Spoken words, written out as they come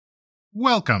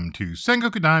Welcome to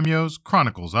Sengoku Daimyo's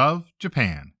Chronicles of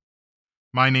Japan.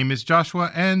 My name is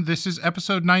Joshua, and this is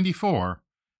episode 94,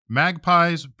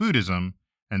 Magpies, Buddhism,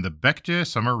 and the Baekje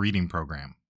Summer Reading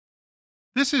Program.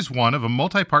 This is one of a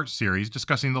multi-part series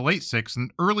discussing the late 6th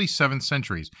and early 7th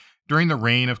centuries during the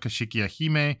reign of Kashikiya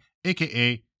Hime,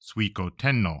 aka Suiko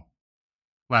Tennou.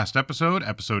 Last episode,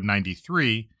 episode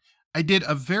 93, I did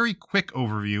a very quick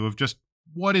overview of just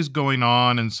what is going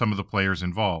on and some of the players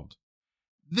involved.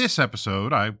 This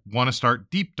episode, I want to start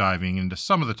deep diving into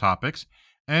some of the topics,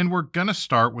 and we're going to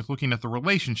start with looking at the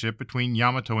relationship between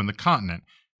Yamato and the continent,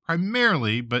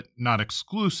 primarily, but not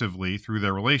exclusively, through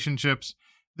their relationships,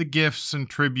 the gifts and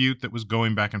tribute that was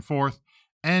going back and forth,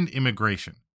 and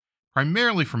immigration,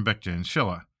 primarily from Baekje and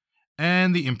Silla,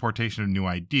 and the importation of new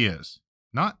ideas,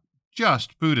 not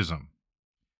just Buddhism.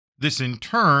 This in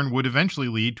turn would eventually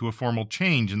lead to a formal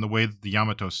change in the way that the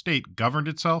Yamato state governed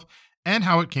itself and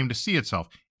how it came to see itself,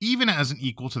 even as an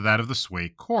equal to that of the Sui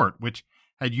court, which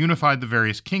had unified the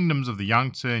various kingdoms of the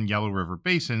Yangtze and Yellow River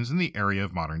basins in the area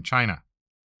of modern China.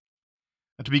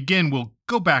 Now, to begin, we'll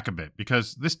go back a bit,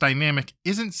 because this dynamic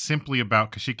isn't simply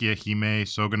about Kashikiya Hime,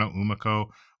 Sogono Umiko,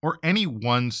 or any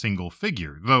one single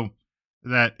figure, though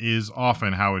that is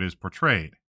often how it is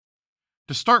portrayed.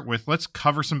 To start with, let's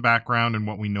cover some background and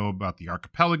what we know about the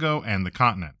archipelago and the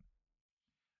continent.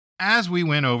 As we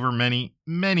went over many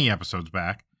episodes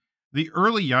back, the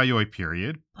early Yayoi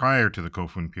period, prior to the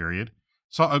Kofun period,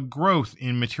 saw a growth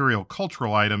in material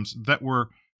cultural items that were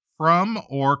from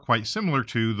or quite similar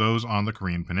to those on the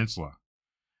Korean peninsula.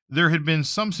 There had been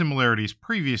some similarities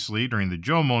previously during the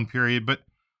Jomon period, but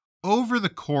over the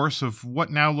course of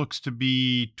what now looks to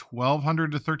be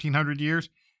 1200 to 1300 years,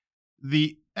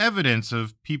 the evidence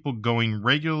of people going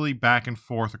regularly back and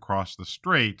forth across the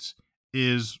straits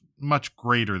is much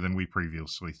greater than we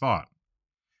previously thought.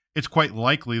 It's quite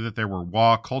likely that there were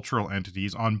Wa cultural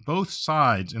entities on both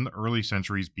sides in the early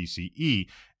centuries BCE,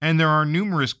 and there are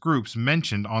numerous groups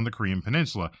mentioned on the Korean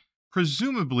peninsula,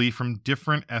 presumably from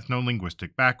different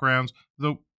ethno-linguistic backgrounds,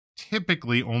 though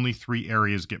typically only 3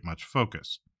 areas get much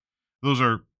focus. Those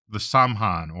are the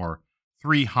Samhan, or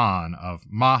 3 Han of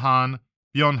Mahan,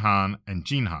 Byonhan, and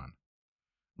Jinhan.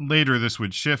 Later this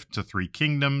would shift to 3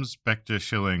 kingdoms, Baekje,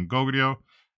 Silla, and Goryeo,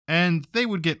 and they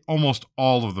would get almost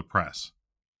all of the press.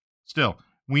 Still,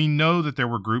 we know that there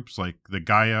were groups like the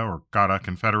Gaia or Gara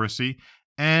Confederacy,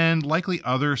 and likely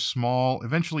other small,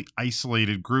 eventually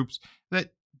isolated groups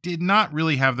that did not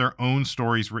really have their own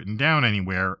stories written down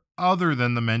anywhere other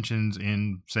than the mentions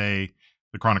in, say,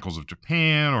 the Chronicles of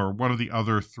Japan or one of the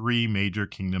other 3 major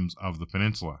kingdoms of the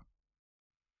peninsula.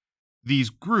 These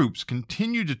groups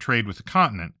continued to trade with the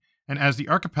continent, and as the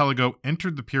archipelago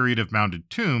entered the period of mounded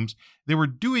tombs, they were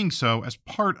doing so as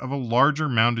part of a larger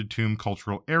mounded tomb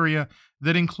cultural area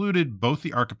that included both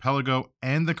the archipelago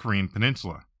and the Korean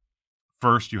peninsula.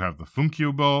 First, you have the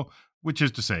Funkyubo, which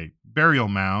is to say, burial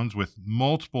mounds with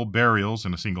multiple burials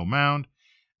in a single mound,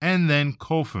 and then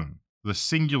Kofun, the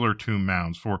singular tomb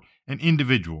mounds for an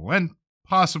individual and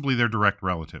possibly their direct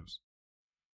relatives.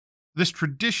 This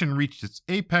tradition reached its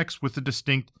apex with the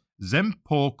distinct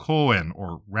Zenpo Koen,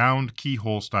 or round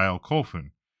keyhole-style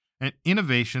kofun, an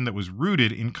innovation that was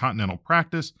rooted in continental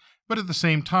practice, but at the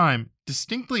same time,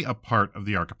 distinctly a part of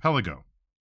the archipelago.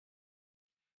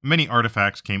 Many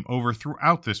artifacts came over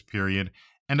throughout this period,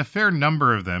 and a fair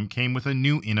number of them came with a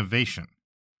new innovation: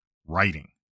 writing.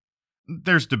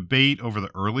 There's debate over the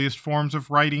earliest forms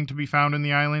of writing to be found in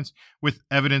the islands, with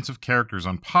evidence of characters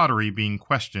on pottery being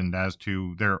questioned as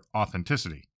to their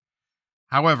authenticity.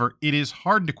 However, it is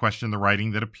hard to question the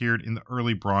writing that appeared in the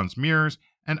early bronze mirrors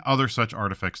and other such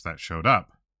artifacts that showed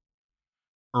up.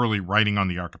 Early writing on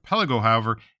the archipelago,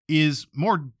 however, is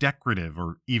more decorative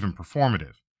or even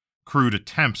performative, crude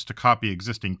attempts to copy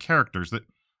existing characters that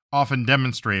often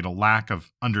demonstrate a lack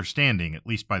of understanding, at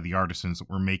least by the artisans that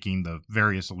were making the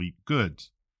various elite goods.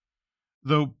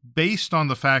 Though based on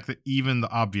the fact that even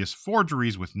the obvious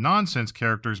forgeries with nonsense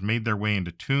characters made their way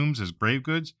into tombs as grave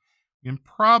goods, you can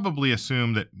probably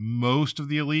assume that most of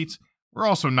the elites were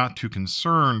also not too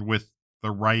concerned with the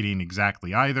writing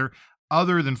exactly either,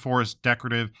 other than for its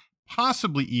decorative,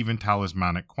 possibly even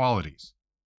talismanic qualities.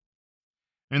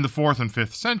 In the 4th and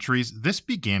 5th centuries, this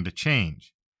began to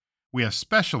change. We have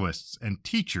specialists and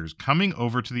teachers coming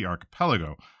over to the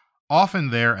archipelago,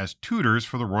 often there as tutors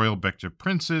for the royal Baekje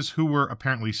princes who were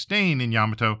apparently staying in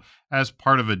Yamato as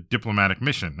part of a diplomatic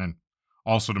mission, and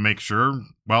also to make sure,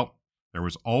 well, there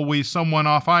was always someone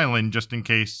off-island just in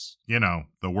case,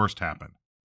 the worst happened.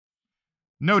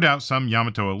 No doubt some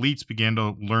Yamato elites began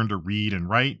to learn to read and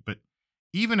write, but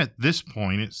even at this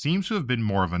point it seems to have been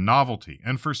more of a novelty,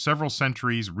 and for several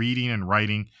centuries reading and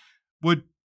writing would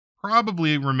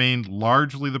probably remain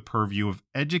largely the purview of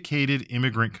educated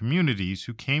immigrant communities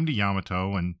who came to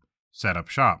Yamato and set up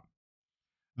shop.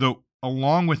 Though,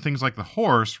 along with things like the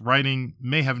horse, writing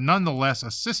may have nonetheless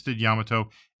assisted Yamato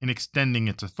in extending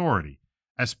its authority,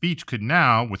 as speech could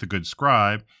now, with a good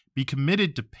scribe, be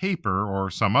committed to paper or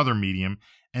some other medium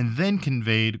and then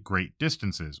conveyed great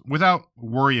distances, without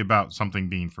worry about something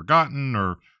being forgotten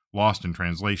or lost in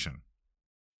translation.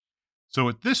 So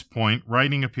at this point,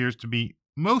 writing appears to be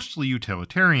mostly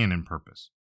utilitarian in purpose.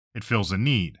 It fills a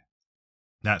need.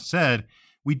 That said,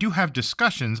 we do have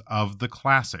discussions of the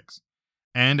classics,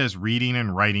 and as reading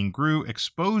and writing grew,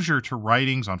 exposure to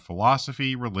writings on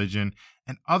philosophy, religion,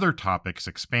 and other topics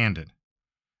expanded.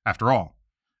 After all,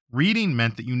 reading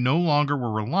meant that you no longer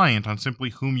were reliant on simply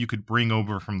whom you could bring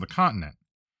over from the continent.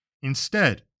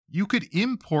 Instead, you could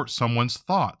import someone's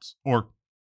thoughts, or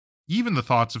even the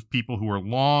thoughts of people who were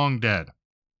long dead,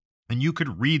 and you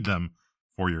could read them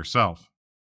for yourself.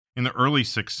 In the early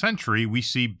 6th century, we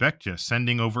see Baekje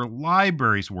sending over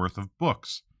libraries worth of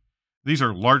books. These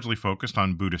are largely focused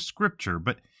on Buddhist scripture,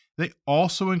 but they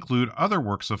also include other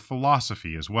works of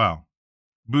philosophy as well.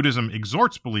 Buddhism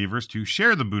exhorts believers to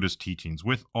share the Buddha's teachings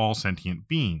with all sentient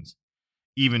beings.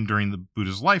 Even during the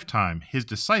Buddha's lifetime, his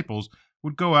disciples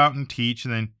would go out and teach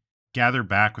and then gather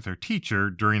back with their teacher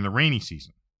during the rainy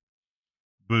season.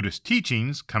 Buddhist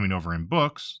teachings, coming over in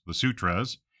books, the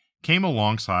sutras, came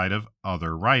alongside of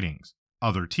other writings,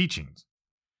 other teachings.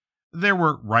 There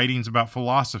were writings about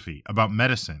philosophy, about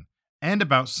medicine, and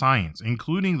about science,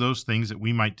 including those things that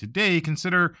we might today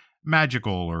consider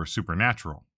magical or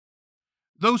supernatural.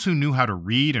 Those who knew how to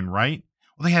read and write,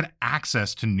 well, they had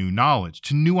access to new knowledge,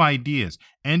 to new ideas,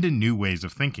 and to new ways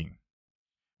of thinking.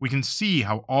 We can see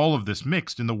how all of this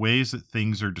mixed in the ways that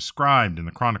things are described in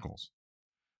the Chronicles.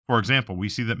 For example, we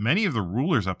see that many of the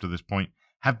rulers up to this point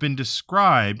have been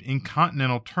described in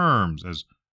continental terms as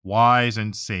wise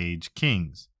and sage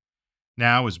kings.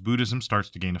 Now, as Buddhism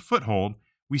starts to gain a foothold,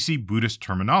 we see Buddhist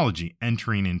terminology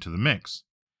entering into the mix.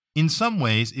 In some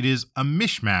ways, it is a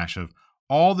mishmash of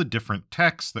all the different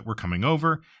texts that were coming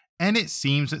over, and it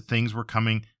seems that things were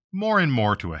coming more and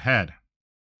more to a head.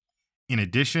 In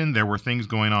addition, there were things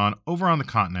going on over on the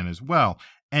continent as well,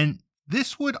 and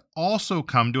this would also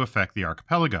come to affect the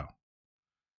archipelago.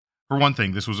 For one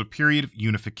thing, this was a period of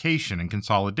unification and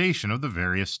consolidation of the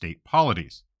various state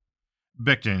polities.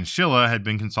 Baekje and Silla had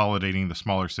been consolidating the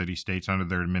smaller city-states under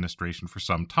their administration for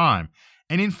some time,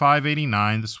 and in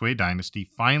 589 the Sui dynasty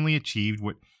finally achieved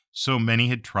what so many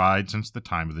had tried since the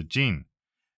time of the Jin.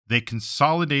 They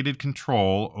consolidated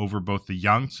control over both the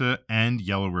Yangtze and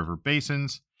Yellow River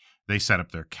basins. They set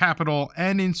up their capital,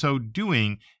 and in so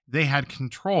doing, they had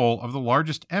control of the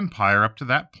largest empire up to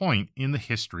that point in the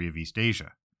history of East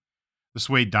Asia. The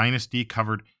Sui dynasty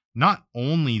covered not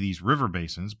only these river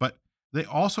basins, but they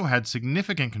also had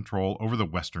significant control over the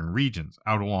western regions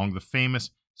out along the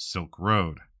famous Silk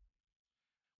Road.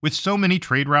 With so many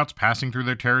trade routes passing through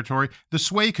their territory, the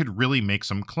Sui could really make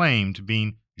some claim to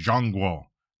being Zhongguo,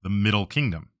 the Middle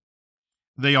Kingdom.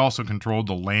 They also controlled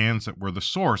the lands that were the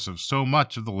source of so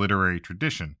much of the literary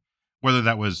tradition, whether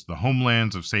that was the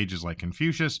homelands of sages like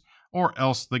Confucius, or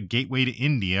else the gateway to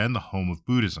India and the home of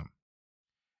Buddhism.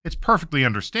 It's perfectly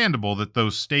understandable that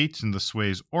those states in the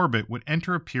Sui's orbit would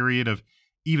enter a period of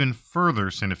even further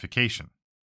sinification.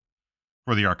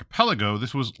 For the archipelago,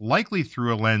 this was likely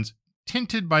through a lens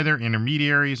tinted by their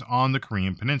intermediaries on the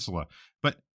Korean peninsula,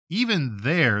 but even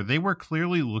there, they were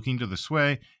clearly looking to the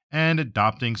Sui and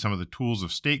adopting some of the tools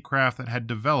of statecraft that had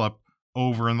developed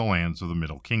over in the lands of the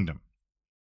Middle Kingdom.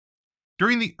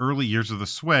 During the early years of the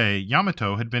Sui,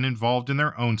 Yamato had been involved in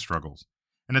their own struggles,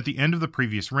 and at the end of the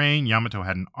previous reign, Yamato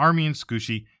had an army in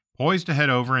Tsukushi poised to head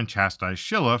over and chastise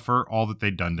Silla for all that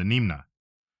they'd done to Nimna.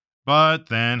 But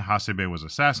then Hasebe was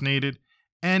assassinated,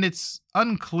 and it's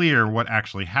unclear what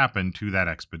actually happened to that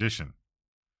expedition.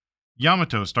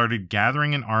 Yamato started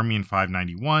gathering an army in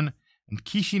 591, and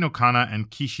Kishi no Kana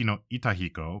and Kishi no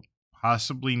Itahiko,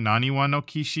 possibly Naniwa no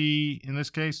Kishi in this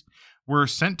case, were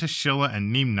sent to Silla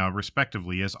and Nimna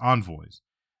respectively as envoys,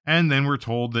 and then we're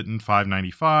told that in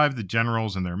 595 the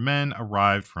generals and their men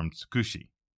arrived from Tsukushi.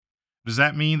 Does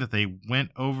that mean that they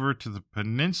went over to the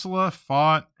peninsula,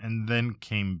 fought, and then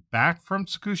came back from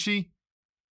Tsukushi?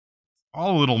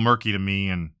 All a little murky to me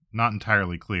and not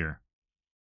entirely clear.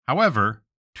 However,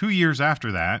 2 years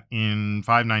after that, in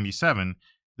 597,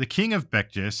 the king of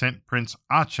Baekje sent Prince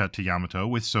Acha to Yamato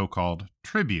with so-called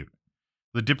tribute,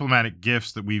 the diplomatic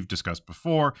gifts that we've discussed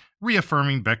before,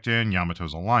 reaffirming Baekje and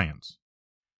Yamato's alliance.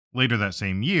 Later that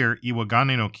same year,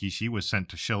 Iwagane no Kishi was sent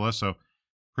to Silla, so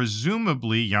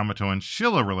presumably Yamato and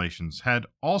Silla relations had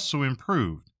also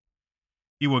improved.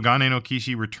 Iwagane no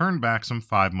Kishi returned back some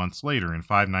 5 months later in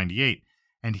 598,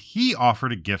 and he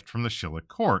offered a gift from the Silla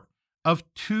court of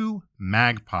 2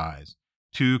 magpies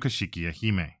to Kashikiya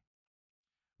Hime.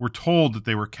 We're told that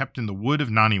they were kept in the wood of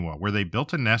Naniwa, where they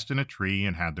built a nest in a tree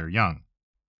and had their young.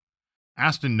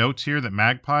 Aston notes here that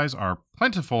magpies are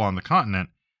plentiful on the continent,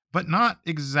 but not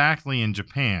exactly in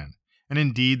Japan, and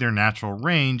indeed their natural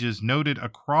range is noted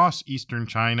across eastern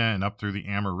China and up through the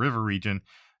Amur River region,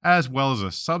 as well as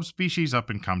a subspecies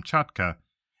up in Kamchatka,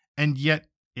 and yet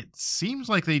it seems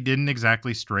like they didn't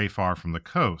exactly stray far from the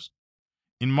coast.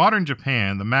 In modern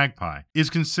Japan, the magpie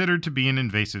is considered to be an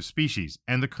invasive species,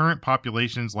 and the current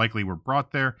populations likely were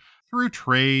brought there through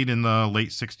trade in the late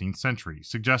 16th century,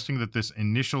 suggesting that this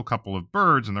initial couple of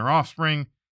birds and their offspring,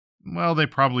 well, they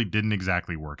probably didn't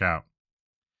exactly work out.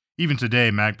 Even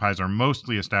today, magpies are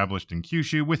mostly established in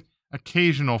Kyushu, with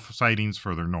occasional sightings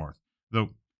further north, though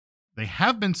they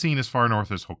have been seen as far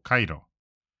north as Hokkaido.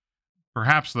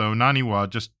 Perhaps, though, Naniwa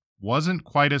just wasn't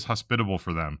quite as hospitable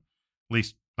for them, at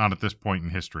least not at this point in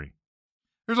history.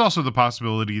 There's also the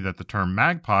possibility that the term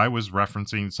magpie was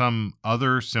referencing some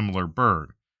other similar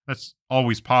bird. That's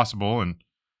always possible and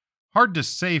hard to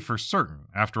say for certain.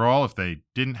 After all, if they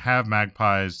didn't have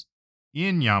magpies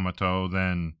in Yamato,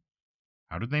 then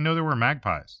how did they know there were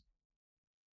magpies?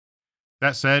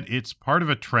 That said, it's part of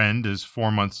a trend as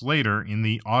 4 months later, in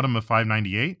the autumn of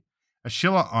 598, a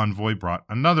Silla envoy brought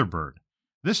another bird.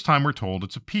 This time we're told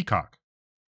it's a peacock.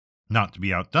 Not to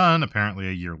be outdone, apparently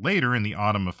a year later, in the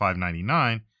autumn of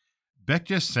 599,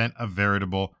 Baekje sent a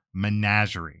veritable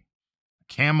menagerie: a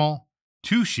camel,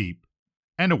 2 sheep,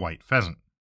 and a white pheasant.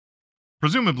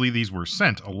 Presumably these were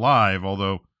sent alive,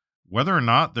 although whether or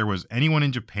not there was anyone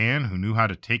in Japan who knew how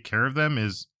to take care of them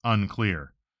is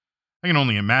unclear. I can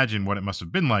only imagine what it must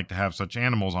have been like to have such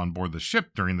animals on board the ship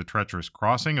during the treacherous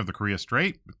crossing of the Korea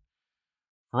Strait.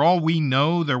 For all we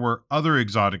know, there were other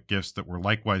exotic gifts that were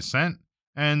likewise sent,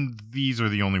 and these are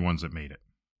the only ones that made it.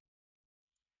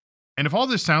 And if all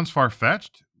this sounds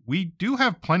far-fetched, we do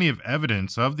have plenty of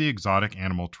evidence of the exotic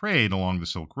animal trade along the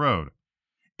Silk Road.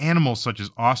 Animals such as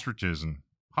ostriches and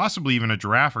possibly even a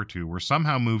giraffe or two were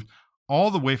somehow moved all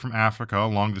the way from Africa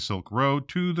along the Silk Road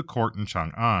to the court in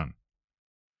Chang'an.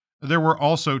 There were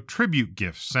also tribute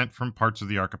gifts sent from parts of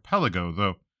the archipelago,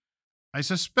 though I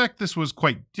suspect this was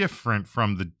quite different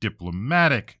from the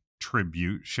diplomatic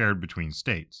tribute shared between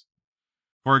states.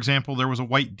 For example, there was a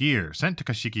white deer sent to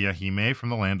Kashikiya Hime from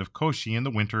the land of Koshi in the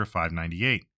winter of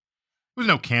 598. It was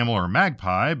no camel or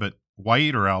magpie, but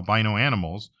white or albino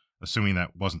animals, assuming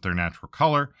that wasn't their natural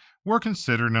color, were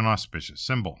considered an auspicious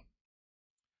symbol.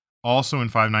 Also in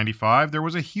 595, there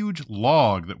was a huge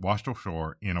log that washed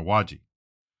ashore in Awaji.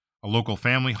 A local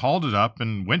family hauled it up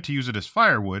and went to use it as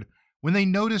firewood when they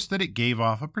noticed that it gave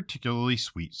off a particularly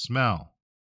sweet smell.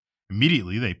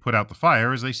 Immediately, they put out the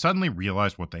fire as they suddenly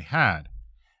realized what they had.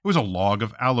 It was a log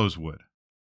of aloes wood.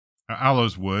 Now,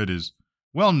 aloes wood is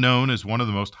well known as one of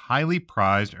the most highly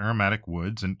prized aromatic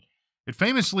woods, and it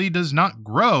famously does not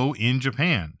grow in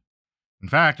Japan. In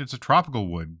fact, it's a tropical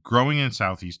wood growing in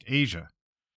Southeast Asia.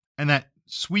 And that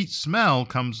sweet smell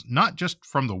comes not just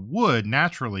from the wood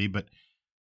naturally, but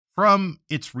from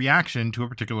its reaction to a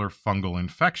particular fungal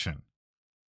infection.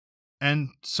 And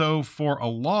so for a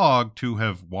log to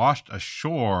have washed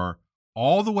ashore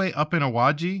all the way up in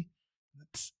Awaji,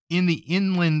 in the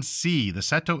inland sea, the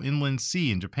Seto Inland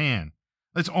Sea in Japan,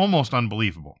 that's almost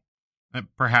unbelievable.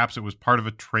 Perhaps it was part of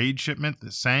a trade shipment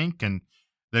that sank and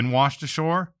then washed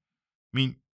ashore. I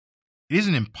mean, it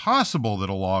isn't impossible that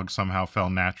a log somehow fell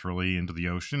naturally into the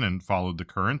ocean and followed the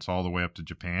currents all the way up to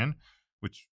Japan,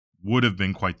 which would have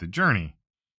been quite the journey.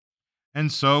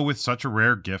 And so, with such a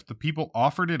rare gift, the people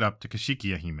offered it up to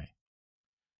Kashikiya Hime.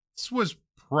 This was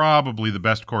probably the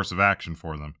best course of action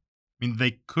for them. I mean,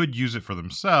 they could use it for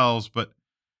themselves, but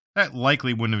that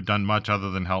likely wouldn't have done much other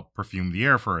than help perfume the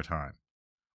air for a time.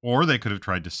 Or they could have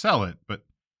tried to sell it, but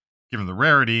given the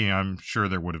rarity, I'm sure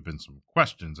there would have been some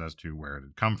questions as to where it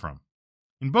had come from.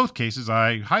 In both cases,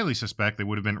 I highly suspect they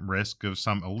would have been at risk of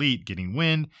some elite getting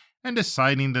wind and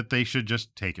deciding that they should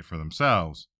just take it for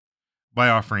themselves. By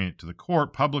offering it to the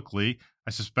court publicly,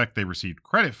 I suspect they received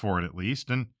credit for it at least,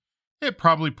 and it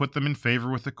probably put them in favor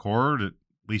with the court, at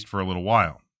least for a little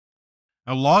while.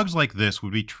 Now, logs like this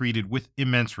would be treated with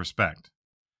immense respect.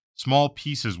 Small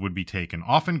pieces would be taken,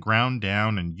 often ground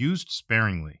down and used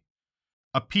sparingly.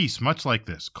 A piece much like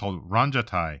this, called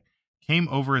ranjatai, came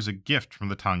over as a gift from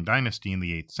the Tang Dynasty in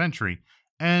the 8th century,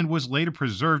 and was later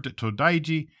preserved at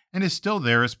Todaiji and is still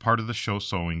there as part of the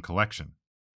Shosoin collection.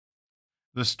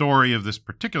 The story of this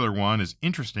particular one is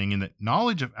interesting in that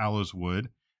knowledge of aloes wood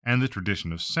and the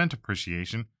tradition of scent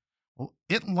appreciation Well,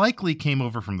 it likely came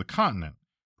over from the continent,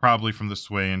 probably from the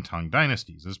Sui and Tang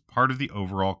dynasties, as part of the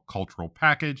overall cultural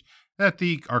package that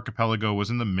the archipelago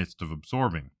was in the midst of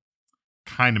absorbing.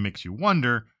 Kind of makes you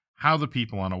wonder how the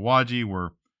people on Awaji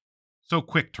were so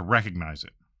quick to recognize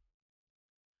it.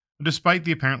 Despite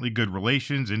the apparently good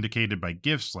relations indicated by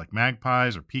gifts like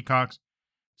magpies or peacocks,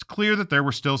 it's clear that there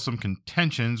were still some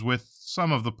contentions with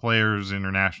some of the players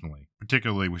internationally,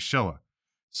 particularly with Silla,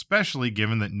 especially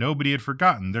given that nobody had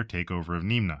forgotten their takeover of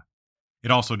Nimna. It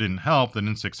also didn't help that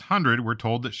in 600 we're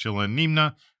told that Silla and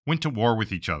Nimna went to war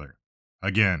with each other.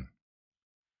 Again.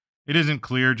 It isn't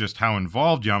clear just how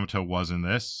involved Yamato was in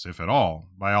this, if at all.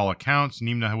 By all accounts,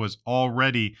 Nimna was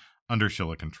already under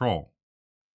Silla control.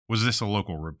 Was this a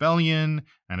local rebellion,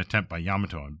 an attempt by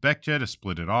Yamato and Baekje to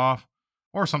split it off,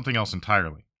 or something else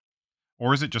entirely?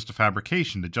 Or is it just a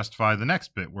fabrication to justify the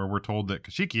next bit where we're told that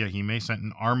Kashikiya Hime sent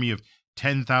an army of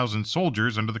 10,000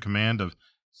 soldiers under the command of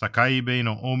Sakaibe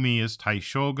no Omi as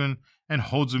Taishogun and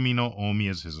Hozumi no Omi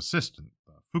as his assistant,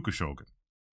 the Fukushogun?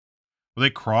 Well, they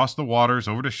crossed the waters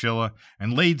over to Silla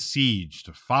and laid siege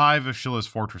to 5 of Shilla's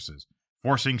fortresses,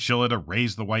 forcing Silla to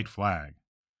raise the white flag.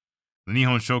 The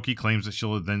Nihon Shoki claims that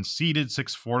Silla then ceded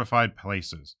 6 fortified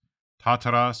places: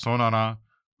 Tatara, Sonara,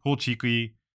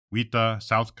 Pulchiki, Wita,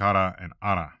 South Kara, and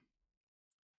Ara.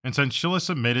 And since Silla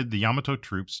submitted, the Yamato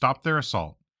troops stopped their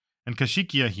assault, and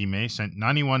Kashikiya Hime sent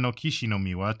Naniwa no Kishi no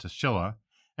Miwa to Silla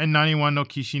and Naniwa no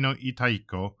Kishi no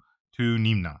Itaiko to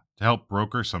Nimna to help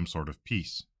broker some sort of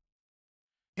peace.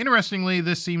 Interestingly,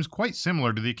 this seems quite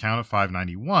similar to the account of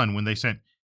 591 when they sent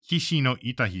Kishi no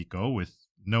Itahiko with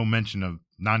no mention of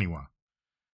Naniwa.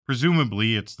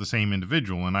 Presumably, it's the same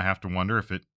individual, and I have to wonder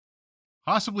if it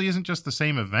possibly isn't just the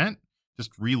same event,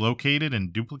 just relocated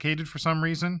and duplicated for some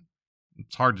reason.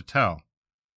 It's hard to tell.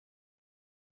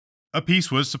 A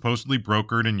peace was supposedly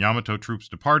brokered and Yamato troops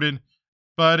departed,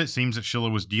 but it seems that Silla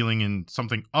was dealing in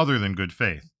something other than good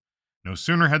faith. No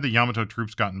sooner had the Yamato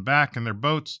troops gotten back in their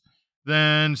boats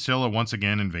than Silla once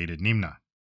again invaded Nimna.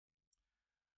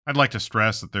 I'd like to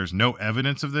stress that there's no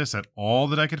evidence of this at all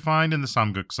that I could find in the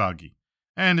Samguk-sagi,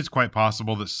 and it's quite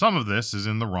possible that some of this is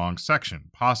in the wrong section,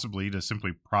 possibly to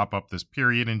simply prop up this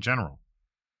period in general.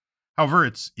 However,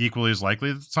 it's equally as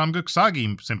likely that the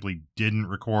Samguk-sagi simply didn't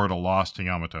record a loss to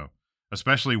Yamato,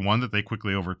 especially one that they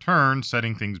quickly overturned,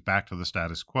 setting things back to the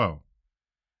status quo.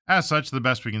 As such, the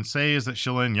best we can say is that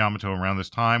Silla and Yamato around this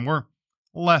time were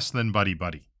less than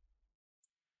buddy-buddy.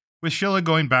 With Silla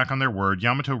going back on their word,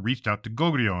 Yamato reached out to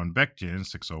Goguryeo and Baekje in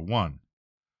 601.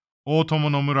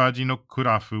 Otomo no Muraji no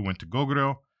Kurafu went to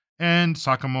Goguryeo, and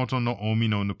Sakamoto no Omi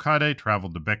no Nukade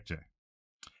traveled to Baekje.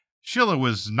 Silla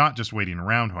was not just waiting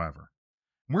around, however.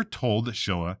 We're told that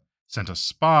Silla sent a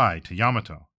spy to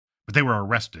Yamato, but they were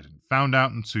arrested and found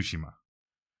out in Tsushima.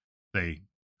 They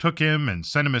took him and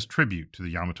sent him as tribute to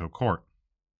the Yamato court.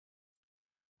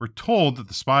 We're told that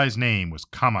the spy's name was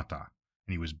Kamata,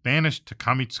 and he was banished to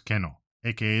Kamitsukeno,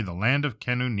 aka the land of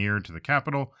Kennu near to the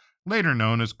capital, later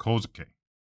known as Kozuke.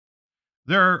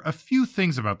 There are a few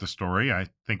things about the story I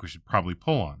think we should probably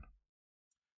pull on.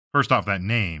 First off, that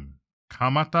name,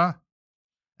 Kamata,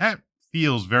 that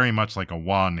feels very much like a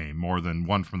Wa name more than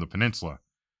one from the peninsula.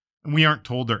 And we aren't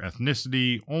told their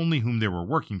ethnicity, only whom they were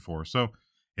working for, so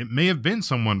it may have been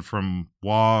someone from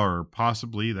Wa, or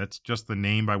possibly that's just the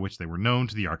name by which they were known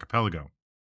to the archipelago.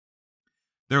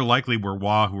 There likely were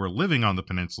Wa who were living on the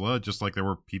peninsula, just like there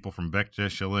were people from Baekje,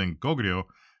 Silla, and Goguryeo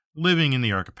living in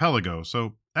the archipelago,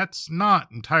 so that's not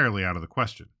entirely out of the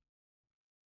question.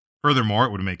 Furthermore,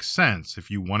 it would make sense if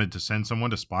you wanted to send someone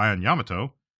to spy on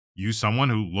Yamato, use someone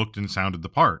who looked and sounded the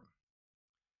part.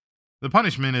 The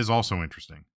punishment is also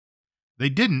interesting. They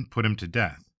didn't put him to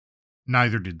death.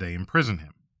 Neither did they imprison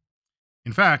him.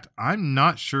 In fact, I'm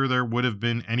not sure there would have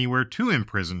been anywhere to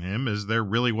imprison him, as there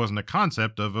really wasn't a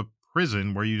concept of a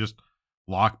prison where you just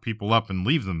lock people up and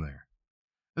leave them there.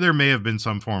 There may have been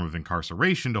some form of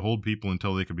incarceration to hold people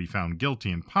until they could be found guilty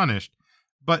and punished,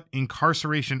 but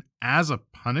incarceration as a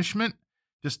punishment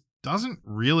just doesn't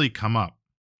really come up.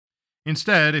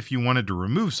 Instead, if you wanted to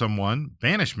remove someone,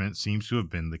 banishment seems to have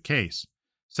been the case,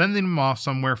 sending them off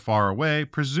somewhere far away,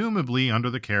 presumably under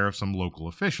the care of some local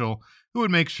official who would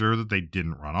make sure that they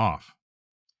didn't run off.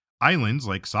 Islands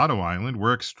like Sado Island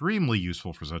were extremely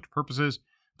useful for such purposes,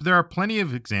 but there are plenty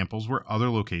of examples where other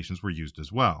locations were used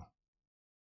as well.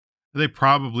 They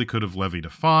probably could have levied a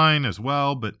fine as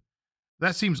well, but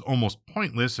that seems almost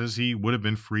pointless, as he would have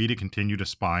been free to continue to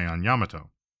spy on Yamato.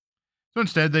 So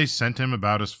instead, they sent him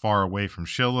about as far away from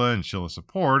Silla and Shilla's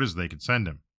support as they could send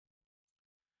him.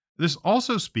 This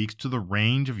also speaks to the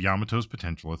range of Yamato's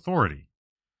potential authority.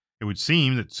 It would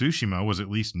seem that Tsushima was at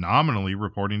least nominally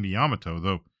reporting to Yamato,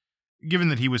 though Given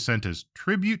that he was sent as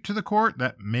tribute to the court,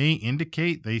 that may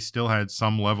indicate they still had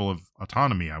some level of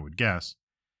autonomy, I would guess.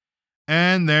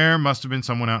 And there must have been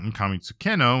someone out in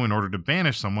Kamitsukeno in order to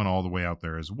banish someone all the way out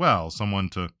there as well, someone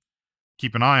to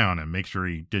keep an eye on him, make sure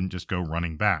he didn't just go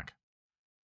running back.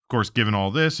 Of course, given all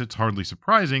this, it's hardly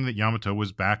surprising that Yamato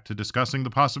was back to discussing the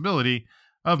possibility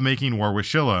of making war with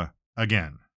Silla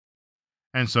again.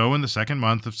 And so, in the second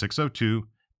month of 602,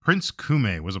 Prince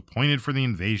Kume was appointed for the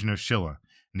invasion of Silla,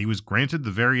 and he was granted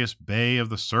the various bei of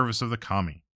the service of the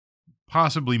kami,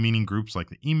 possibly meaning groups like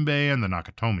the Inbei and the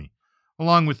Nakatomi,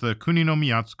 along with the Kuni no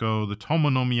Miyatsuko, the Tomo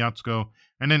no Miyatsuko,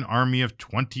 and an army of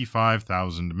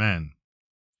 25,000 men.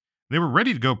 They were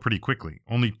ready to go pretty quickly.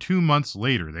 Only 2 months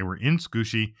later, they were in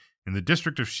Tsukushi, in the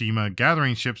district of Shima,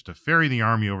 gathering ships to ferry the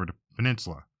army over to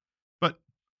Peninsula. But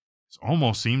this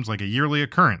almost seems like a yearly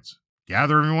occurrence.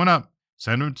 Gather everyone up,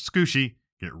 send them to Tsukushi,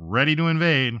 get ready to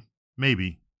invade,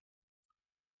 maybe.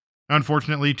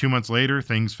 Unfortunately, 2 months later,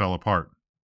 things fell apart.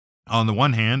 On the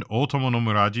one hand, Otomo no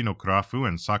Muraji no Kurafu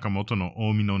and Sakamoto no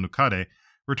Omi no Nukade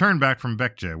returned back from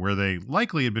Baekje, where they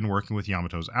likely had been working with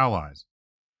Yamato's allies.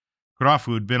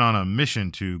 Kurafu had been on a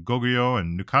mission to Goguryeo,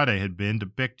 and Nukade had been to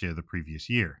Baekje the previous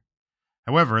year.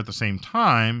 However, at the same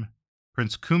time,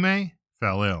 Prince Kume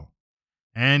fell ill,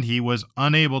 and he was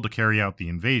unable to carry out the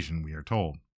invasion, we are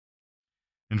told.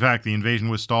 In fact, the invasion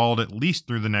was stalled at least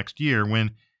through the next year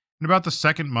when, in about the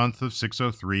second month of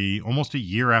 603, almost a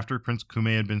year after Prince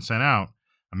Kume had been sent out,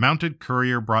 a mounted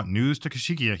courier brought news to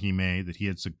Kashikiya Hime that he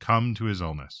had succumbed to his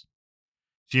illness.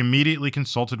 She immediately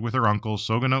consulted with her uncle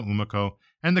Sogono Umako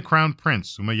and the crown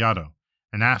prince Umayado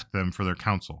and asked them for their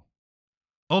counsel.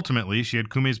 Ultimately, she had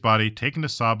Kume's body taken to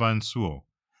Saba and Suo,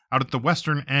 out at the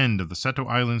western end of the Seto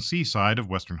Island seaside of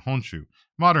western Honshu,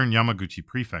 modern Yamaguchi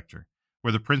Prefecture,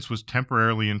 where the prince was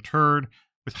temporarily interred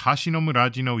with Hashino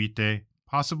Muraji no Ite,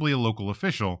 possibly a local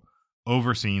official,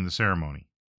 overseeing the ceremony.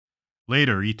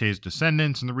 Later, Ite's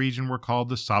descendants in the region were called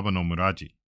the Saba no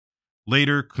Muraji.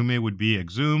 Later, Kume would be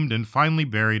exhumed and finally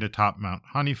buried atop Mount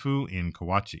Hanifu in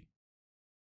Kawachi.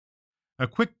 A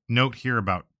quick note here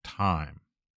about time.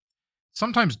 It's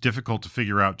sometimes difficult to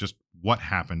figure out just what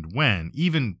happened when,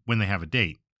 even when they have a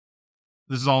date.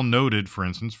 This is all noted, for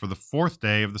instance, for the 4th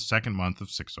day of the second month of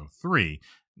 603.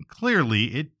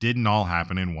 Clearly, it didn't all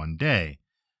happen in one day.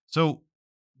 So,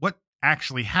 what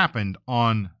actually happened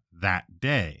on that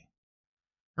day?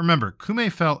 Remember,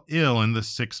 Kume fell ill in the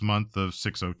 6th month of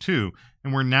 602,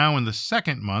 and we're now in the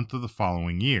 2nd month of the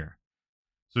following year.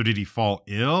 So did he fall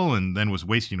ill and then was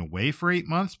wasting away for 8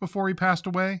 months before he passed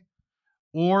away?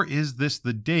 Or is this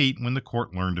the date when the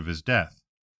court learned of his death?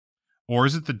 Or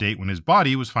is it the date when his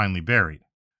body was finally buried?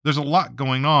 There's a lot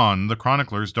going on. The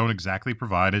chroniclers don't exactly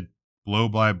provide a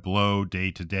blow-by-blow,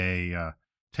 day-to-day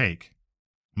take.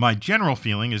 My general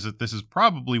feeling is that this is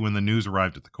probably when the news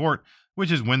arrived at the court,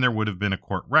 which is when there would have been a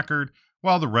court record,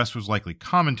 while the rest was likely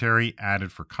commentary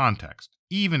added for context,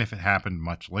 even if it happened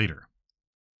much later.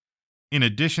 In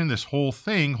addition, this whole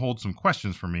thing holds some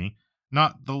questions for me,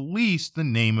 not the least the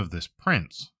name of this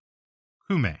prince,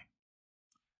 Kume.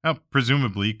 Now,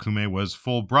 presumably, Kume was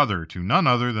full brother to none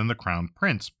other than the crown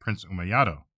prince, Prince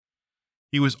Umayado.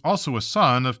 He was also a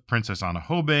son of Princess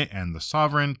Anahobe and the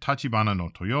sovereign Tachibana no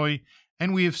Toyoi,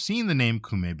 and we have seen the name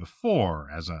Kume before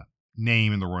as a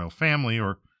name in the royal family,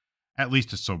 or at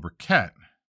least a sobriquet.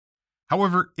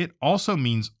 However, it also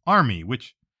means army,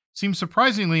 which seems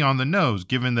surprisingly on the nose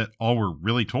given that all we're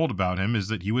really told about him is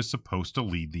that he was supposed to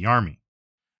lead the army.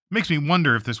 It makes me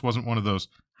wonder if this wasn't one of those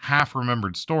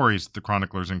half-remembered stories that the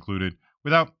chroniclers included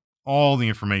without all the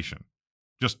information.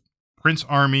 Just Prince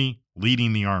Army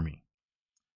leading the army.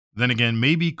 Then again,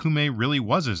 maybe Kume really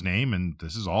was his name, and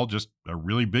this is all just a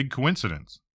really big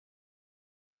coincidence.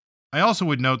 I also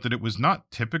would note that it was not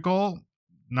typical,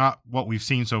 not what we've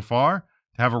seen so far,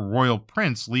 to have a royal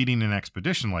prince leading an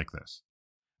expedition like this.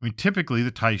 I mean, typically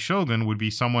the Tai shogun would be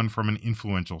someone from an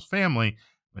influential family,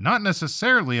 but not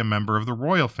necessarily a member of the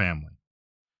royal family.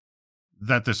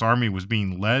 That this army was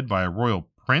being led by a royal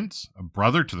prince, a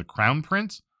brother to the crown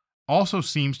prince, also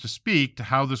seems to speak to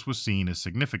how this was seen as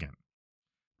significant.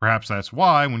 Perhaps that's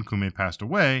why, when Kume passed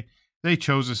away, they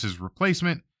chose as his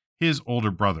replacement his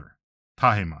older brother,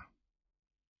 Tahema.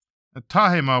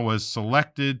 Tahema was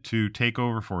selected to take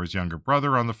over for his younger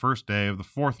brother on the first day of the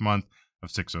 4th month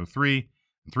of 603,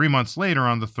 and 3 months later,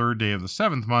 on the 3rd day of the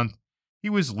 7th month, he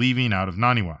was leaving out of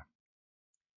Naniwa.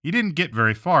 He didn't get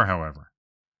very far, however.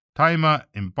 Tahema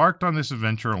embarked on this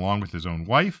adventure along with his own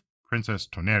wife, Princess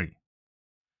Toneri.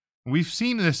 We've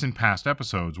seen this in past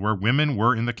episodes where women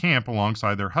were in the camp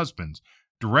alongside their husbands,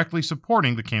 directly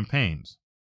supporting the campaigns.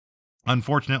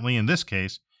 Unfortunately, in this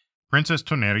case, Princess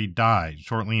Toneri died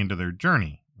shortly into their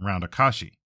journey around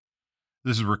Akashi.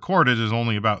 This is recorded as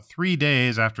only about 3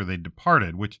 days after they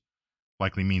departed, which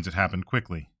likely means it happened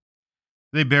quickly.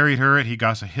 They buried her at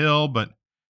Higasa Hill, but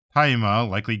Daimyo,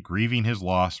 likely grieving his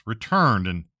loss, returned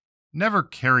and never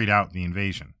carried out the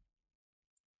invasion.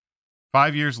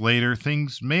 5 years later,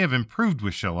 things may have improved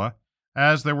with Silla,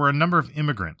 as there were a number of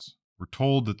immigrants. We're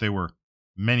told that there were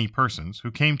many persons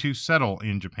who came to settle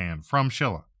in Japan from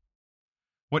Silla.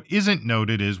 What isn't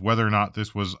noted is whether or not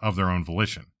this was of their own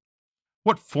volition.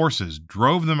 What forces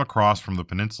drove them across from the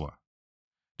peninsula?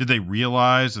 Did they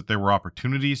realize that there were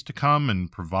opportunities to come and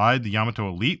provide the Yamato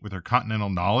elite with their continental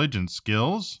knowledge and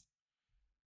skills?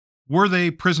 Were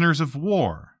they prisoners of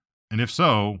war? And if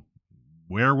so,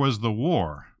 where was the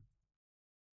war?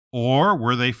 Or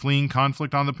were they fleeing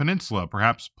conflict on the peninsula,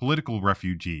 perhaps political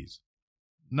refugees?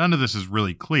 None of this is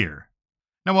really clear.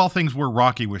 Now, while things were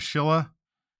rocky with Silla,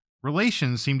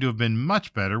 relations seem to have been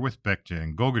much better with Baekje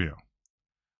and Goguryeo.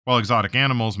 While exotic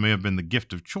animals may have been the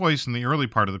gift of choice in the early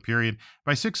part of the period,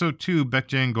 by 602,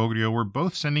 Baekje and Goguryeo were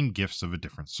both sending gifts of a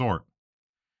different sort.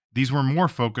 These were more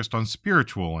focused on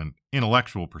spiritual and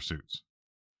intellectual pursuits.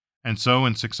 And so,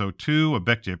 in 602, a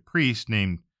Baekje priest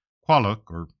named Kwaluk,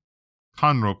 or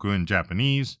Kanroku in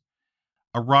Japanese,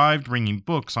 arrived bringing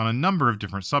books on a number of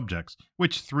different subjects,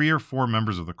 which 3 or 4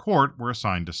 members of the court were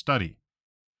assigned to study.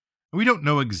 We don't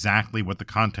know exactly what the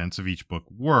contents of each book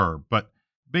were, but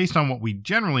based on what we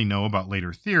generally know about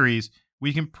later theories,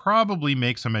 we can probably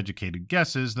make some educated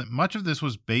guesses that much of this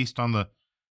was based on the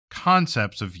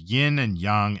concepts of yin and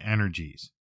yang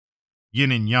energies.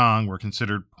 Yin and yang were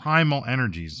considered primal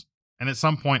energies, and at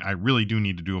some point I really do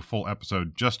need to do a full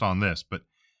episode just on this, but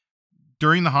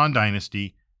during the Han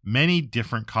Dynasty, many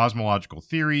different cosmological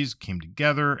theories came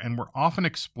together and were often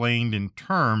explained in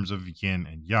terms of yin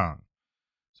and yang.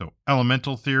 So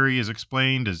elemental theory is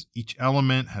explained as each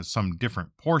element has some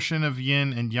different portion of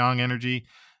yin and yang energy,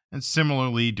 and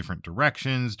similarly different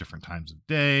directions, different times of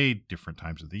day, different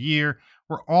times of the year,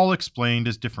 were all explained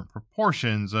as different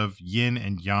proportions of yin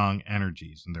and yang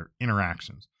energies and their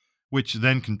interactions, which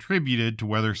then contributed to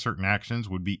whether certain actions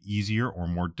would be easier or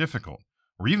more difficult,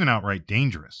 or even outright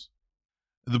dangerous.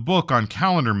 The book on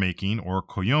calendar making, or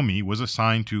Koyomi, was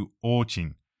assigned to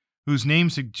Ochin, whose name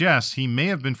suggests he may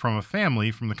have been from a family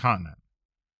from the continent.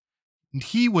 And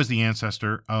he was the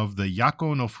ancestor of the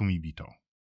Yako no Fumibito.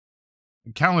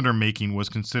 Calendar making was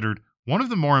considered one of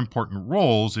the more important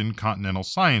roles in continental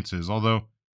sciences, although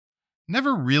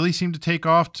never really seemed to take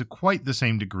off to quite the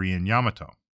same degree in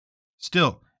Yamato.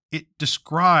 Still, it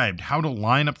described how to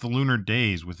line up the lunar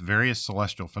days with various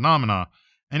celestial phenomena,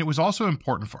 and it was also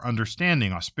important for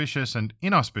understanding auspicious and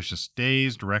inauspicious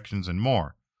days, directions, and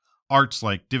more. Arts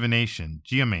like divination,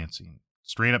 geomancy,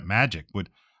 straight-up magic would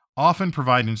often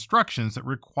provide instructions that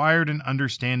required an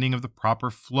understanding of the proper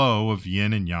flow of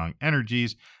yin and yang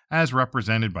energies as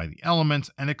represented by the elements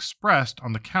and expressed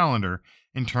on the calendar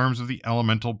in terms of the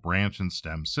elemental branch and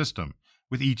stem system,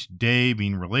 with each day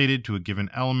being related to a given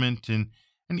element in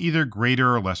an either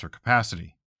greater or lesser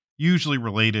capacity, usually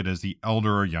related as the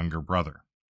elder or younger brother.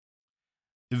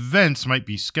 Events might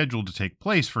be scheduled to take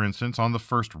place, for instance, on the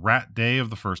first rat day of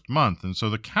the first month, and so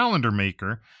the calendar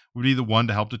maker would be the one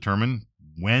to help determine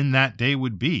when that day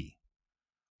would be.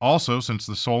 Also, since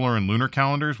the solar and lunar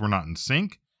calendars were not in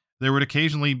sync, there would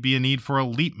occasionally be a need for a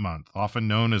leap month, often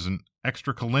known as an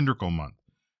extracalendrical month,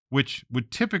 which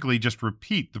would typically just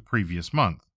repeat the previous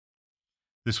month.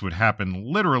 This would happen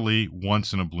literally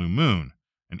once in a blue moon,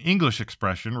 an English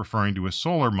expression referring to a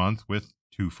solar month with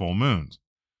 2 full moons.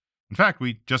 In fact,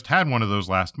 we just had one of those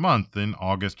last month in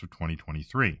August of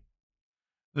 2023.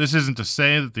 This isn't to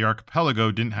say that the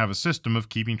archipelago didn't have a system of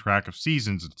keeping track of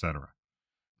seasons, etc.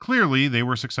 Clearly, they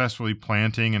were successfully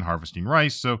planting and harvesting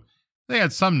rice, so they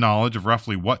had some knowledge of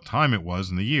roughly what time it was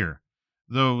in the year,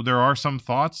 though there are some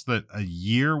thoughts that a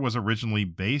year was originally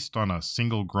based on a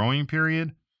single growing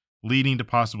period, leading to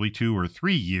possibly 2 or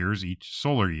 3 years each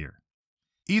solar year.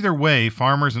 Either way,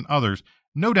 farmers and others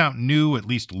no doubt knew at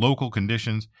least local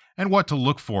conditions and what to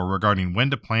look for regarding when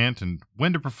to plant and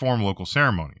when to perform local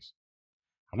ceremonies.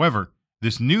 However,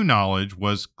 this new knowledge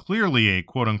was clearly a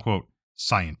quote-unquote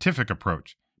scientific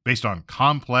approach based on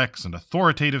complex and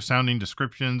authoritative-sounding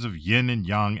descriptions of yin and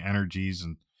yang energies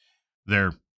and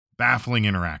their baffling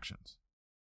interactions.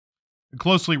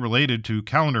 Closely related to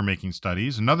calendar-making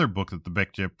studies, another book that the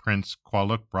Baekje Prince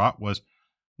Kwaluk brought was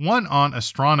one on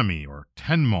astronomy, or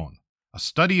Tenmon, a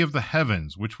study of the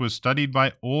heavens, which was studied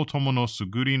by Otomo no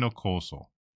Suguri no Koso.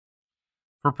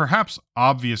 For perhaps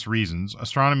obvious reasons,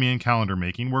 astronomy and calendar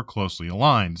making were closely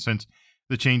aligned, since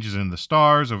the changes in the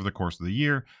stars over the course of the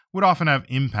year would often have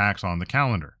impacts on the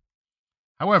calendar.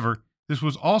 However, this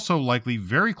was also likely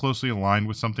very closely aligned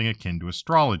with something akin to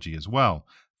astrology as well,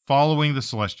 following the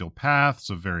celestial paths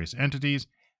of various entities,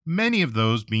 many of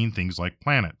those being things like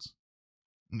planets.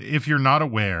 If you're not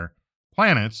aware,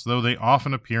 planets, though they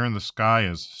often appear in the sky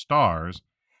as stars,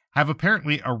 have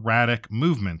apparently erratic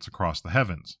movements across the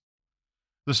heavens.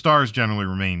 The stars generally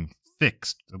remain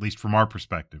fixed, at least from our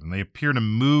perspective, and they appear to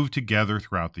move together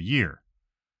throughout the year.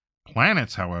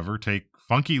 Planets, however, take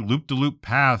funky loop-de-loop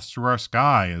paths through our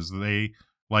sky as they,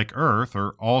 like Earth,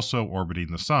 are also orbiting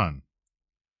the sun.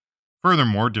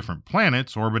 Furthermore, different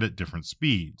planets orbit at different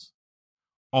speeds.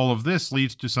 All of this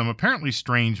leads to some apparently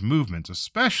strange movements,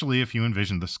 especially if you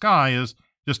envision the sky as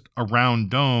just a round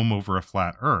dome over a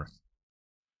flat Earth.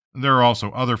 There are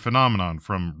also other phenomena,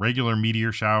 from regular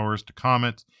meteor showers to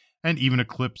comets, and even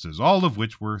eclipses, all of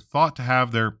which were thought to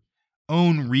have their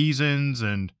own reasons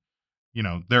and,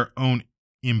 their own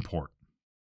import.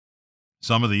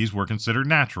 Some of these were considered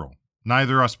natural,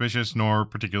 neither auspicious nor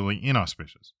particularly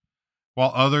inauspicious,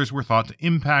 while others were thought to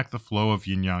impact the flow of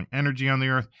yin-yang energy on the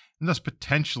Earth and thus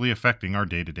potentially affecting our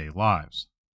day-to-day lives.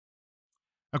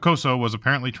 Okoso was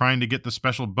apparently trying to get the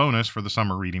special bonus for the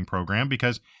summer reading program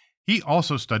because he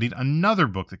also studied another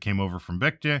book that came over from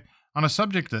Baekje on a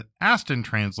subject that Aston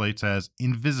translates as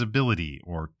invisibility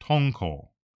or tonko.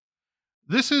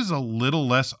 This is a little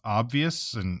less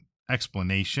obvious an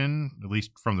explanation, at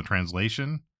least from the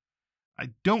translation. I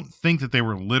don't think that they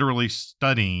were literally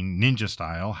studying ninja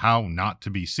style how not to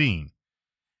be seen.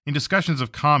 In discussions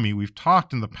of kami, we've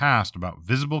talked in the past about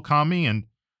visible kami and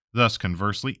thus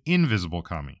conversely invisible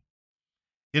kami.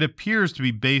 It appears to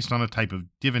be based on a type of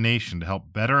divination to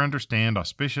help better understand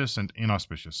auspicious and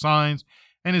inauspicious signs,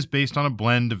 and is based on a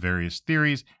blend of various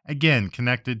theories, again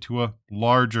connected to a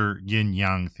larger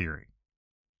yin-yang theory.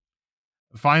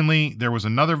 Finally, there was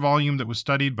another volume that was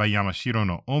studied by Yamashiro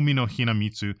no Omi no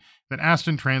Hinamitsu that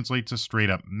Aston translates as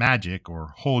straight-up magic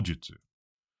or holjutsu.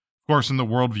 Of course, in the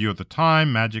worldview at the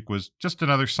time, magic was just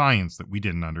another science that we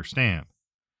didn't understand.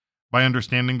 By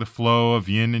understanding the flow of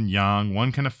yin and yang,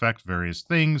 one can affect various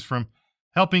things, from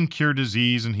helping cure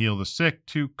disease and heal the sick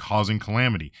to causing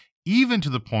calamity, even to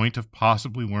the point of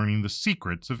possibly learning the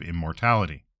secrets of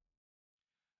immortality.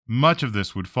 Much of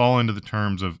this would fall into the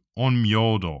terms of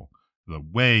onmyodo, the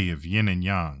way of yin and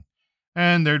yang,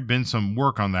 and there'd been some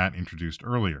work on that introduced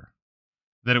earlier.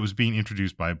 That it was being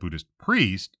introduced by a Buddhist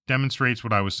priest demonstrates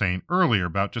what I was saying earlier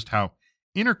about just how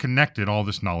interconnected all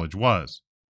this knowledge was.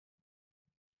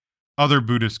 Other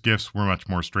Buddhist gifts were much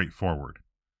more straightforward.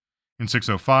 In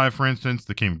 605, for instance,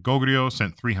 the king of Goguryeo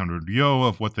sent 300 ryo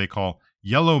of what they call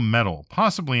yellow metal,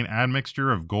 possibly an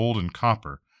admixture of gold and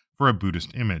copper, for a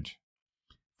Buddhist image.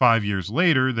 5 years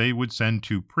later, they would send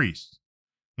 2 priests.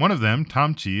 One of them,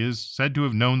 Tamchi, is said to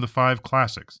have known the 5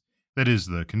 classics, that is,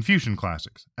 the Confucian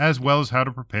classics, as well as how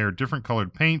to prepare different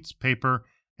colored paints, paper,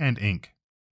 and ink.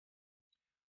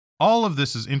 All of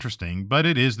this is interesting, but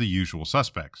it is the usual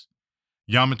suspects.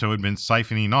 Yamato had been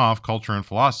siphoning off culture and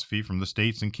philosophy from the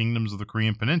states and kingdoms of the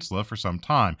Korean peninsula for some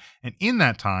time, and in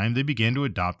that time they began to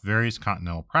adopt various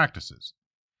continental practices.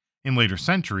 In later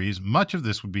centuries, much of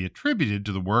this would be attributed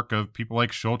to the work of people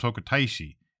like Shotoku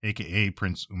Taishi, aka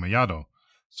Prince Umayado,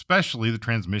 especially the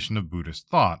transmission of Buddhist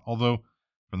thought, although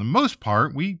for the most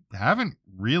part we haven't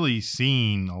really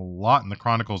seen a lot in the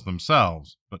Chronicles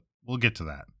themselves, but we'll get to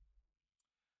that.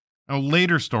 Now,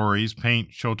 later stories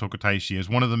paint Shotoku Taishi as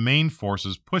one of the main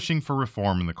forces pushing for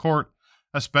reform in the court,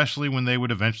 especially when they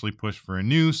would eventually push for a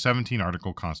new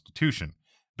 17-article constitution,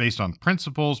 based on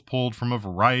principles pulled from a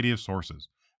variety of sources,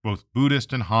 both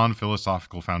Buddhist and Han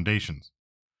philosophical foundations.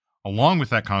 Along with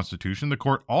that constitution, the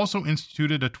court also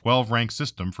instituted a 12-rank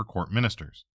system for court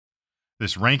ministers.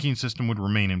 This ranking system would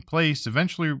remain in place,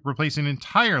 eventually replacing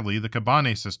entirely the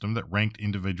Kabane system that ranked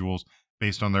individuals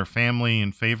based on their family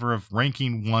in favor of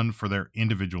ranking one for their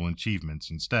individual achievements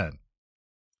instead.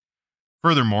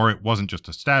 Furthermore, it wasn't just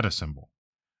a status symbol.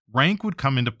 Rank would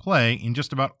come into play in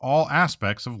just about all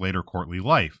aspects of later courtly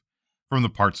life, from the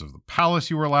parts of the palace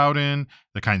you were allowed in,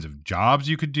 the kinds of jobs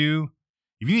you could do,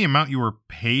 even the amount you were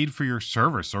paid for your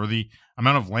service or the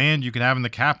amount of land you could have in the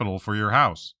capital for your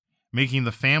house, making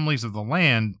the families of the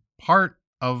land part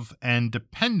of and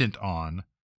dependent on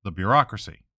the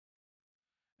bureaucracy.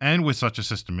 And with such a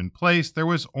system in place, there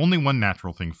was only one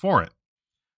natural thing for it.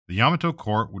 The Yamato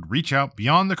court would reach out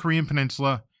beyond the Korean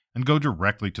peninsula and go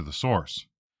directly to the source.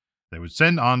 They would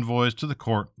send envoys to the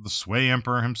court of the Sui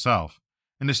Emperor himself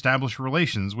and establish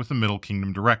relations with the Middle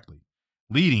Kingdom directly,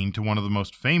 leading to one of the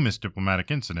most famous diplomatic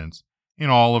incidents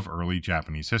in all of early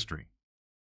Japanese history.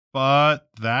 But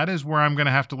that is where I'm going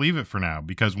to have to leave it for now,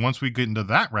 because once we get into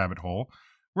that rabbit hole,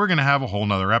 we're going to have a whole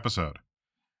nother episode.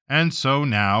 And so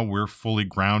now we're fully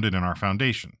grounded in our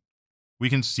foundation. We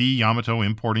can see Yamato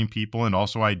importing people and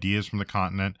also ideas from the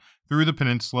continent through the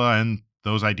peninsula, and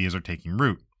those ideas are taking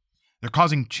root. They're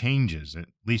causing changes, at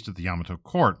least at the Yamato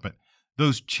court, but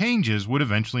those changes would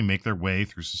eventually make their way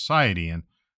through society and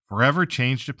forever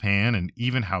change Japan and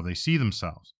even how they see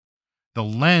themselves. The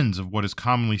lens of what is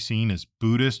commonly seen as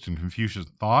Buddhist and Confucian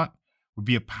thought would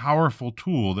be a powerful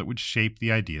tool that would shape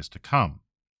the ideas to come.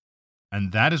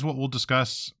 And that is what we'll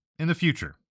discuss in the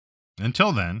future.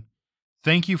 Until then,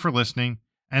 thank you for listening,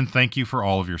 and thank you for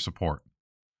all of your support.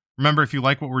 Remember, if you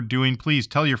like what we're doing, please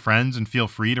tell your friends and feel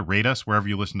free to rate us wherever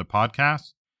you listen to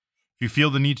podcasts. If you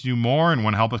feel the need to do more and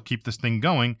want to help us keep this thing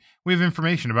going, we have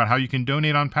information about how you can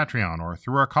donate on Patreon or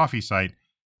through our coffee site,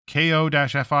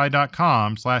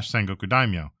 ko-fi.com/Sengoku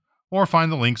Daimyo, or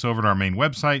find the links over at our main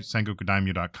website,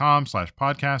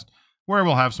 sengokudaimyo.com/podcast, where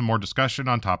we'll have some more discussion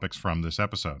on topics from this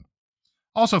episode.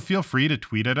 Also, feel free to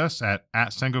tweet at us at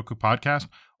Sengoku Podcast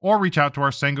or reach out to our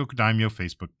Sengoku Daimyo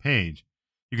Facebook page.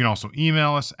 You can also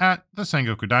email us at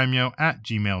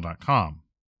thesengokudaimyo@gmail.com.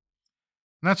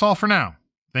 And that's all for now.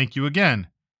 Thank you again,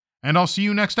 and I'll see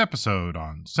you next episode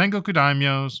on Sengoku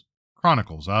Daimyo's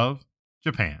Chronicles of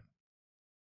Japan.